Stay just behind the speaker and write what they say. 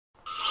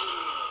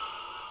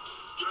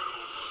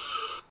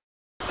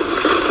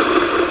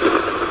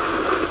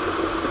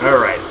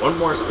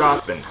more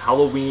stop in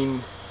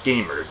Halloween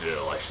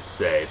Gamerville, I should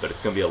say, but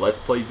it's going to be a Let's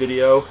Play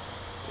video.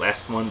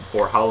 Last one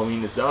before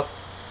Halloween is up.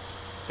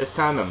 This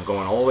time I'm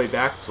going all the way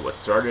back to what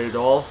started it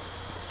all,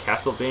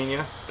 Castlevania,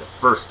 the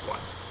first one.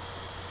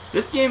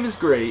 This game is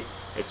great.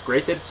 It's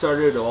great that it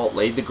started it all,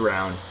 laid the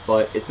ground,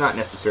 but it's not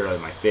necessarily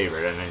my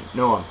favorite, and I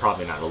know I'm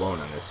probably not alone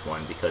on this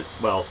one because,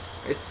 well,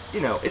 it's,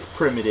 it's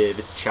primitive,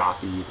 it's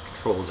choppy, the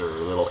controls are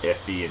a little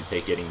iffy and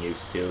take getting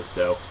used to,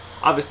 so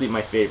obviously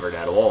my favorite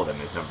out of all of them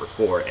is number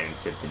 4 and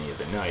Symphony of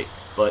the Night,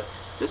 but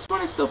this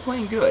one is still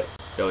playing good,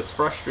 though it's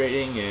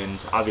frustrating, and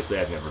obviously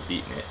I've never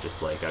beaten it,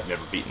 just like I've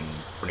never beaten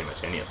pretty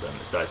much any of them,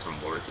 aside from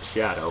Lords of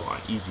Shadow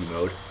on easy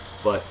mode,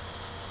 but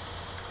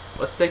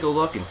let's take a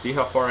look and see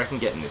how far I can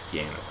get in this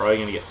game. I'm probably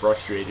going to get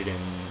frustrated and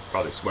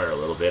probably swear a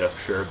little bit, I'm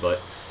sure,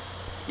 but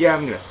yeah,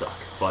 I'm going to suck,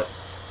 but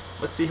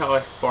let's see how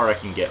far I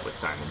can get with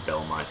Simon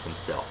Belmont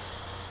himself.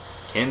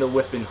 Candle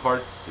whipping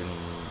hearts and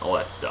all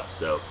that stuff,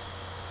 so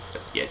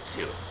let's get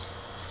to it.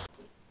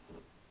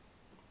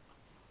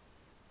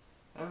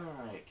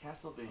 Alright,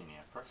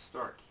 Castlevania, press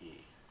start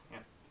key.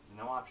 Yep, there's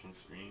no option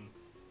screen,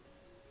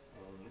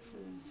 and this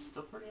is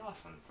still pretty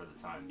awesome for the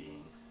time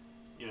being,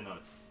 even though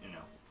it's,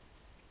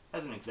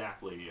 hasn't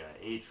exactly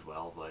aged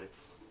well, but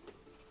it's,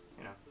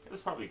 it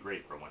was probably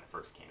great for when it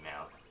first came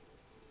out.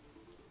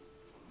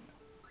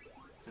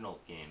 It's an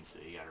old game, so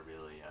you gotta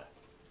really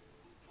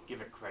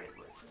give it credit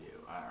where it's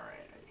due.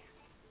 Alright, I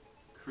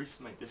increased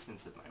my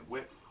distance of my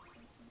whip.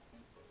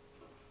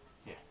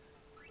 Yeah,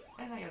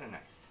 and I got a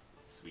knife.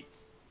 Sweet.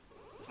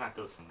 It's not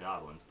Ghosts and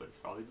Goblins, but it's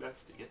probably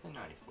best to get the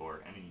knife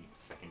or any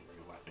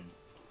secondary weapon.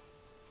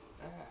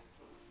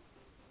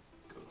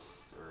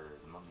 Ghosts, or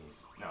mummies.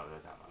 No,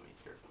 they're not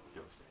mummies, they're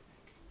ghosts, I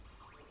think.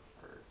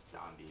 Or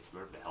zombies,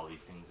 whatever the hell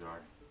these things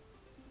are.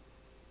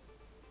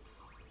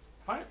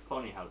 I find it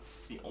funny how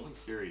it's the only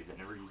series that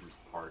never uses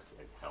hearts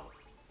as health.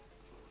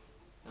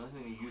 The only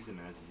thing they use them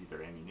as is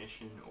either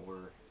ammunition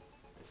or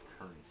as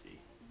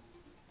currency.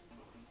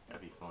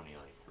 That'd be funny,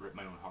 like, I rip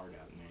my own heart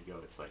out and there you go,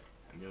 it's like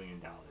 $1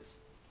 million. Alright,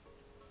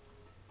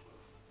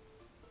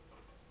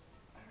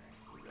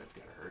 that's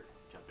gotta hurt,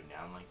 jumping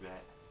down like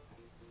that.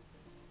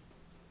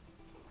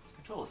 His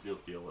controls do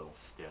feel a little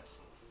stiff.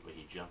 The way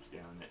he jumps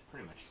down, that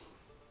pretty much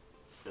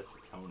sets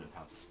the tone of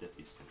how stiff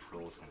these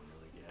controls can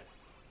really get.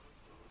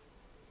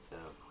 So,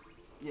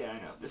 yeah, I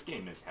know, this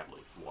game is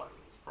heavily flawed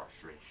with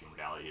frustration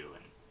value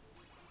and,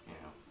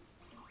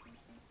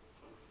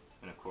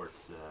 and of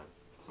course,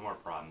 some more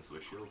problems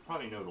which you'll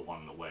probably note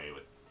along the way,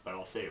 but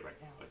I'll say it right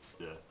now, it's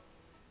the,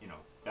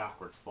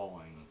 backwards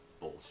falling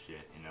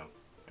bullshit,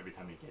 every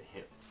time you get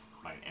hit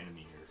by an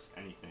enemy or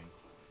anything.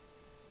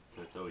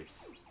 So it's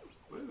always,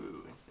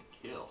 woo, instant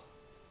kill.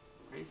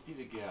 Praise be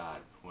the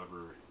God,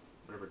 whatever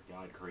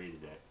God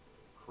created that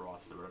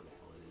cross or whatever the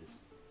hell it is.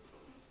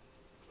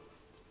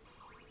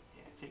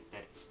 Yeah, take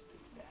that,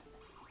 stupid bat.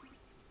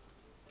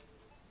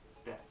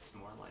 That's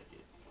more like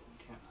it.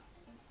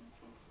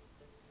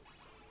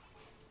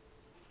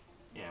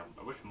 Yeah,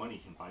 I wish money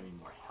can buy me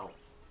more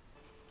health.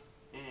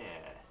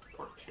 Yeah,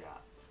 pork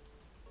chop.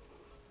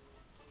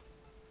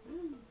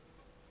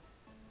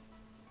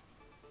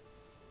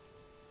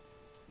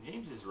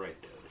 James is right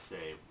though to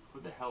say, who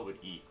the hell would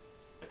eat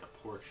like a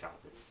pork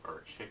chop or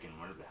a chicken,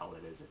 whatever the hell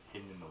it is, that's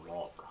hidden in the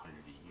wall for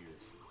hundreds of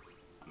years?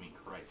 I mean,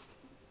 Christ.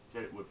 He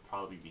said it would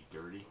probably be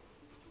dirty.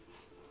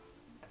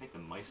 I think the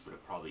mice would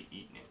have probably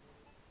eaten it.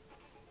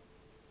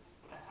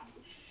 Ah,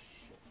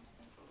 shit.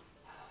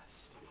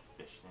 Stupid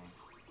fish things.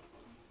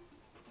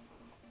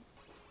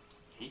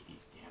 I hate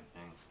these damn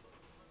things.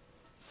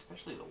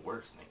 Especially the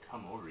worst when they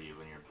come over you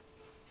when you're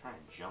trying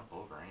to jump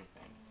over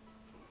anything.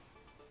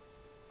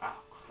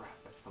 Oh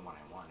crap, that's the one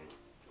I wanted.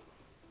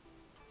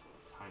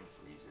 Time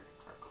freezer,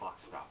 or clock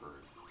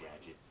stopper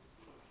gadget.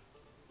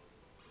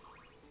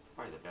 It's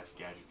probably the best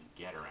gadget to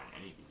get around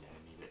any of these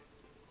enemies that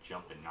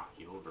jump and knock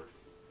you over.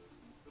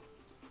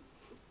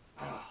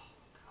 Oh,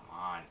 come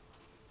on.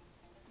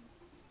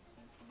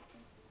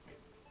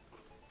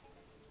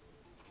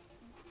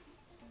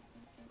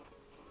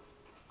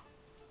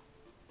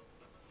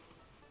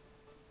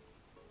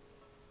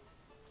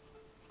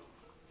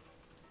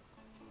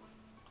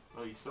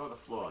 Well, you saw the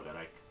flaw that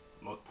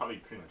probably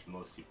pretty much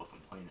most people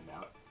complain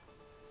about.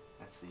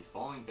 That's the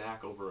falling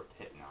back over a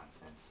pit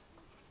nonsense.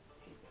 I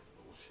hate that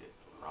bullshit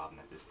problem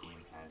that this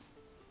game has.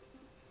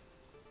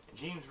 And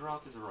James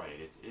Rolfe is right,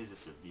 it is a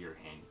severe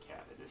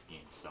handicap that this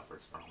game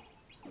suffers from.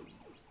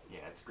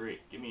 Yeah, it's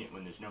great. Give me it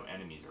when there's no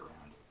enemies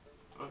around.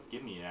 Well,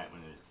 give me that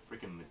when there's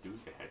freaking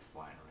Medusa heads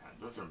flying around.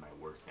 Those are my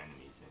worst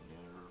enemies, and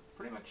you're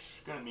pretty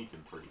much gonna meet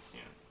them pretty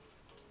soon.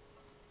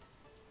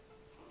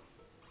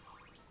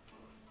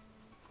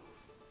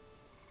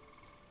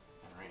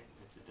 Alright,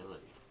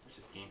 invincibility. Wish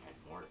this game had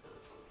more of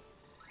those.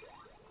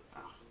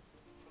 Ah,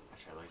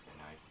 actually I like the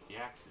knife. The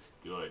axe is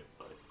good,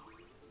 but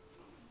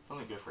it's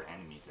only good for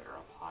enemies that are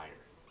up higher.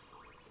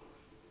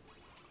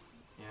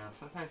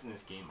 Sometimes in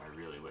this game I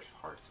really wish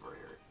hearts were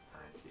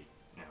currency.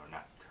 No,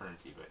 not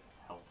currency, but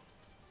health.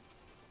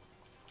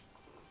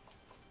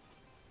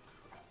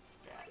 Crap,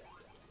 bad.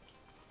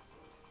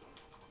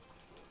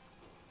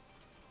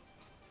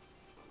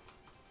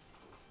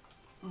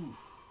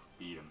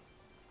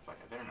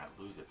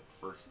 lose at the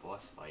first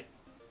boss fight.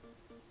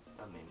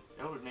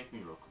 That would make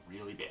me look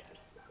really bad.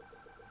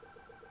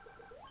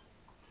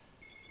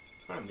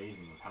 It's quite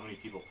amazing how many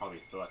people probably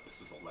thought this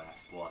was the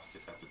last boss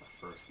just after the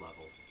first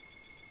level.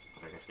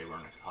 Because I guess they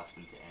weren't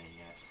accustomed to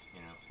NES,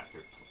 you know, after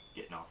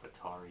getting off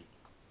Atari.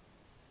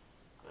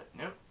 But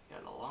nope,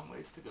 got a long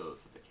ways to go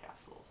through the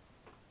castle.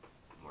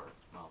 Or,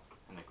 well,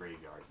 and the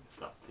graveyards and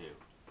stuff too.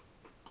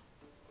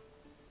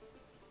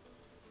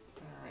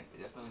 Alright,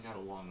 we definitely got a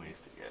long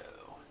ways to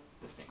go.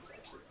 This thing's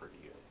actually pretty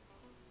good.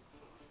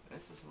 And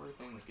this is where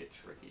things get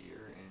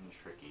trickier and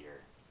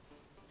trickier.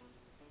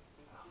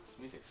 Oh, this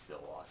music's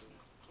still awesome.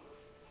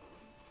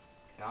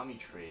 Konami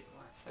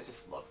trademarks. I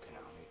just love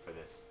Konami for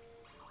this.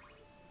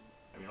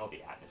 I mean, all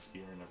the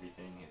atmosphere and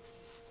everything, it's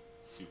just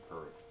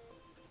superb.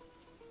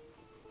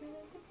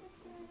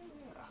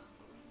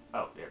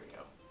 Oh, there we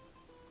go.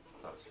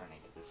 So I was trying to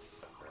get this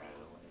sucker out of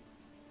the way.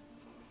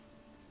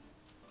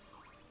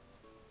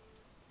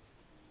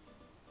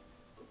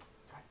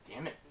 God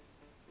damn it.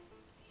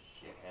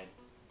 Shithead.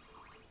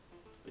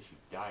 At least you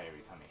die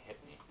every time you hit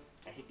me.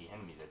 I hate the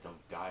enemies that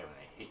don't die when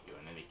they hit you,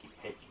 and then they keep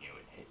hitting you,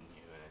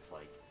 and it's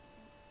like,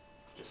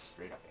 just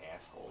straight up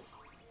assholes.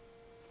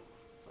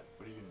 It's like,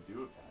 what are you gonna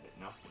do about it?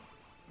 Nothing.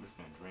 I'm just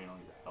gonna drain all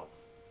your health.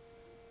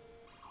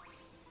 I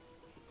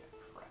hate that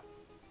crap.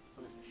 It's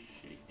always a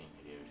shitty thing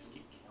to do, just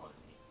keep killing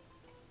me.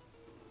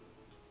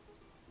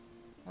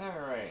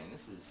 Alright, and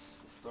this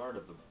is the start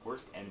of the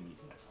worst enemies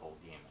in this whole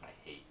game that I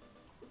hate.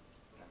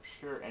 And I'm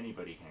sure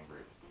anybody can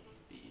agree with me.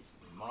 These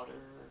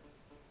mother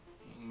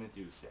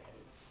Medusa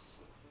heads.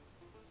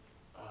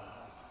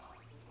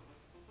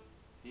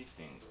 These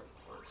things are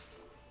the worst.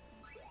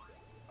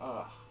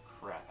 Oh,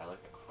 crap, I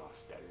like the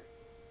cross better.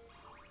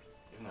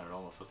 Even though it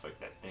almost looks like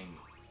that thing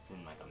is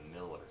in like a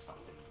mill or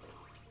something.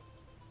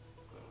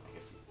 But I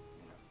guess,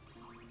 you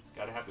know,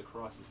 gotta have the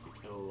crosses to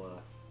kill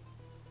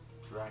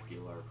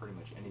Dracula or pretty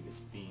much any of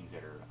his fiends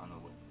that are on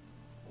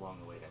the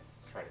along the way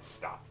to try to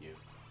stop you.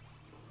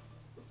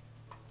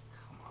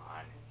 Come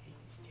on, I hate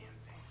these damn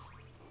things.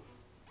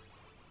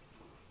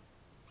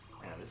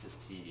 I know this is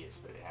tedious,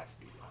 but it has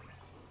to be done.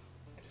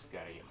 I just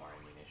gotta get more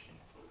ammunition.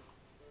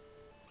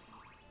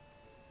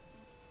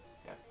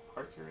 Got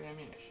parts or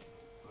ammunition.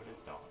 Who would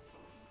have thought?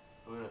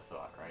 Who would have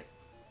thought, right?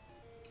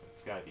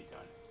 It's gotta be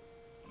done.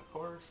 And of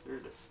course,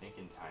 there's a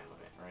stinking time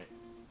limit, right?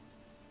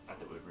 Not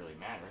that it would really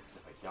matter, because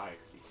if I die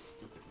because these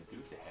stupid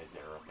Medusa heads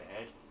that are up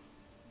ahead,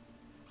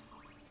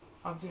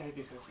 I'm dead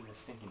because of the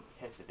stinking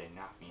pits that they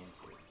knocked me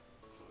into.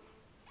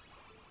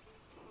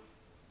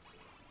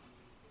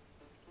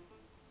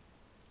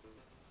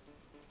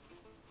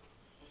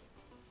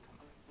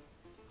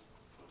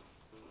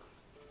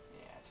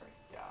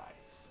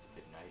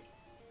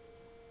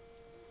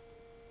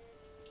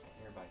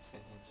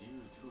 Sentence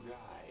you to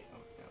die.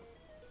 Oh, no.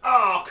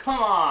 Oh,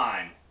 come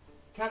on!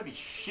 You gotta be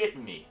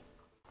shitting me.